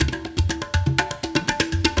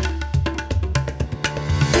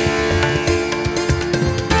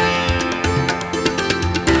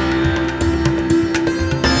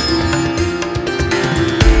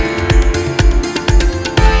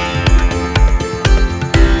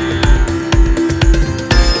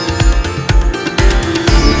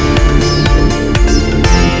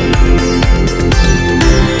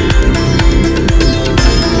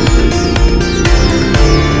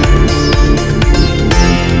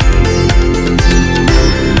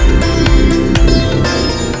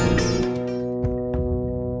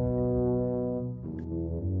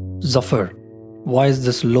Zafar, why is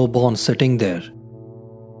this lowborn sitting there?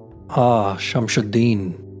 Ah,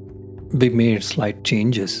 Shamshuddin, we made slight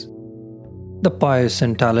changes. The pious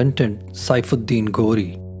and talented Saifuddin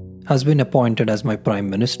Ghori has been appointed as my Prime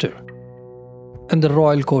Minister, and the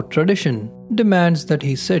royal court tradition demands that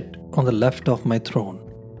he sit on the left of my throne.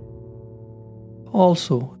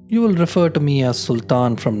 Also, you will refer to me as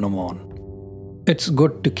Sultan from now on. It's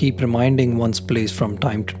good to keep reminding one's place from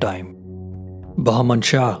time to time. Bahman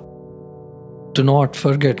Shah, do not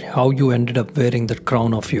forget how you ended up wearing that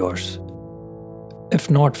crown of yours. If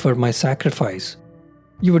not for my sacrifice,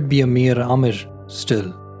 you would be a mere Amir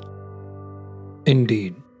still.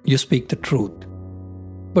 Indeed, you speak the truth.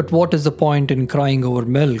 But what is the point in crying over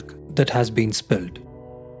milk that has been spilled?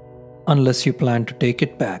 Unless you plan to take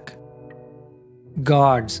it back.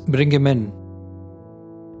 Guards, bring him in.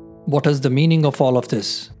 What is the meaning of all of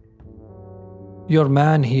this? Your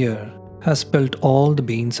man here has spilled all the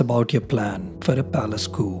beans about your plan for a palace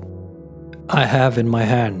coup. I have in my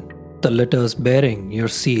hand the letters bearing your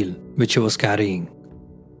seal which he was carrying.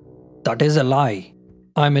 That is a lie.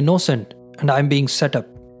 I am innocent and I am being set up.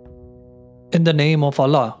 In the name of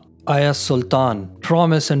Allah, I as Sultan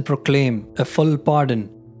promise and proclaim a full pardon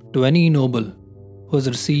to any noble who has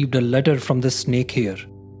received a letter from this snake here,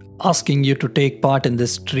 asking you to take part in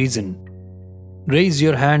this treason. Raise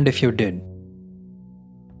your hand if you did.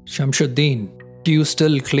 Shamshuddin, do you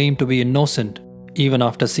still claim to be innocent even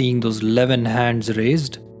after seeing those 11 hands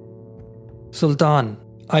raised? Sultan,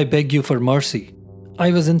 I beg you for mercy.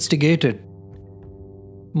 I was instigated.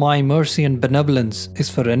 My mercy and benevolence is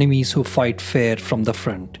for enemies who fight fair from the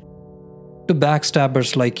front. To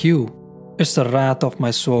backstabbers like you, it's the wrath of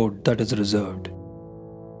my sword that is reserved.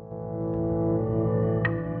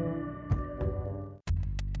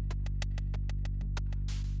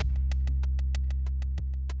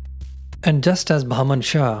 And just as Bahman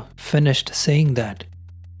Shah finished saying that,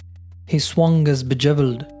 he swung his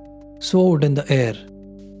bejeweled sword in the air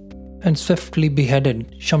and swiftly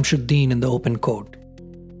beheaded Shamshuddin in the open court.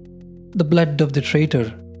 The blood of the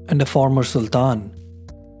traitor and a former sultan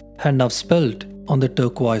had now spilt on the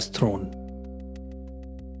turquoise throne.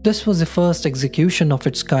 This was the first execution of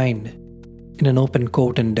its kind in an open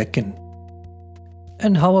court in Deccan.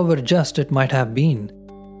 And however just it might have been,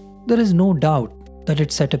 there is no doubt that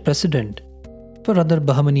it set a precedent for other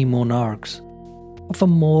Bahmani monarchs of a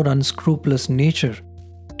more unscrupulous nature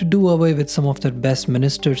to do away with some of their best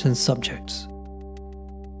ministers and subjects.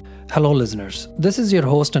 Hello listeners, this is your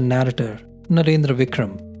host and narrator, Narendra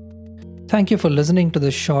Vikram. Thank you for listening to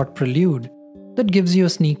this short prelude that gives you a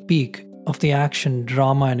sneak peek of the action,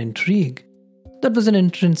 drama and intrigue that was an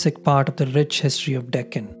intrinsic part of the rich history of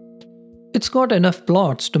Deccan. It's got enough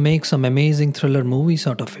plots to make some amazing thriller movies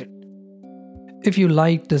out of it. If you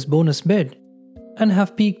liked this bonus bit and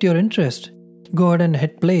have piqued your interest, go ahead and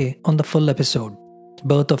hit play on the full episode,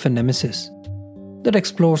 Birth of a Nemesis, that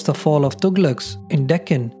explores the fall of Tughlaqs in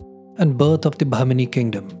Deccan and birth of the Bahmani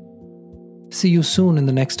kingdom. See you soon in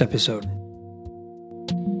the next episode.